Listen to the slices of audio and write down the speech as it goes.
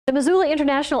The Missoula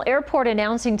International Airport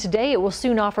announcing today it will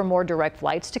soon offer more direct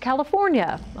flights to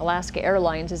California. Alaska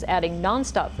Airlines is adding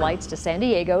nonstop flights to San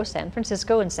Diego, San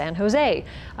Francisco, and San Jose.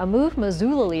 A move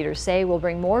Missoula leaders say will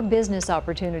bring more business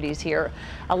opportunities here.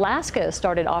 Alaska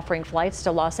started offering flights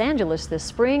to Los Angeles this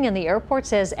spring, and the airport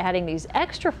says adding these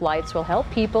extra flights will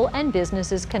help people and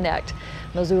businesses connect.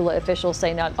 Missoula officials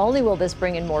say not only will this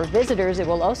bring in more visitors, it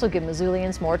will also give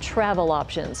Missoulians more travel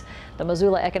options. The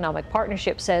Missoula Economic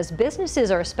Partnership says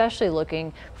businesses are especially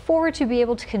looking forward to be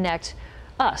able to connect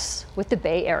us with the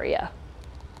Bay Area.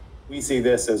 We see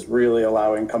this as really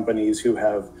allowing companies who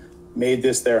have made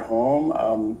this their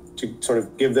home to sort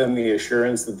of give them the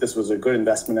assurance that this was a good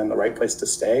investment and the right place to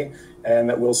stay, and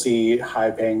that we'll see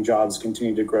high-paying jobs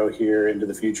continue to grow here into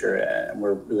the future. And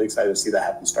we're really excited to see that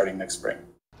happen starting next spring.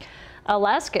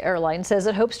 Alaska Airlines says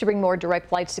it hopes to bring more direct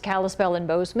flights to Kalispell and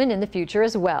Bozeman in the future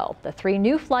as well. The 3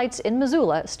 new flights in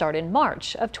Missoula start in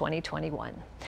March of 2021.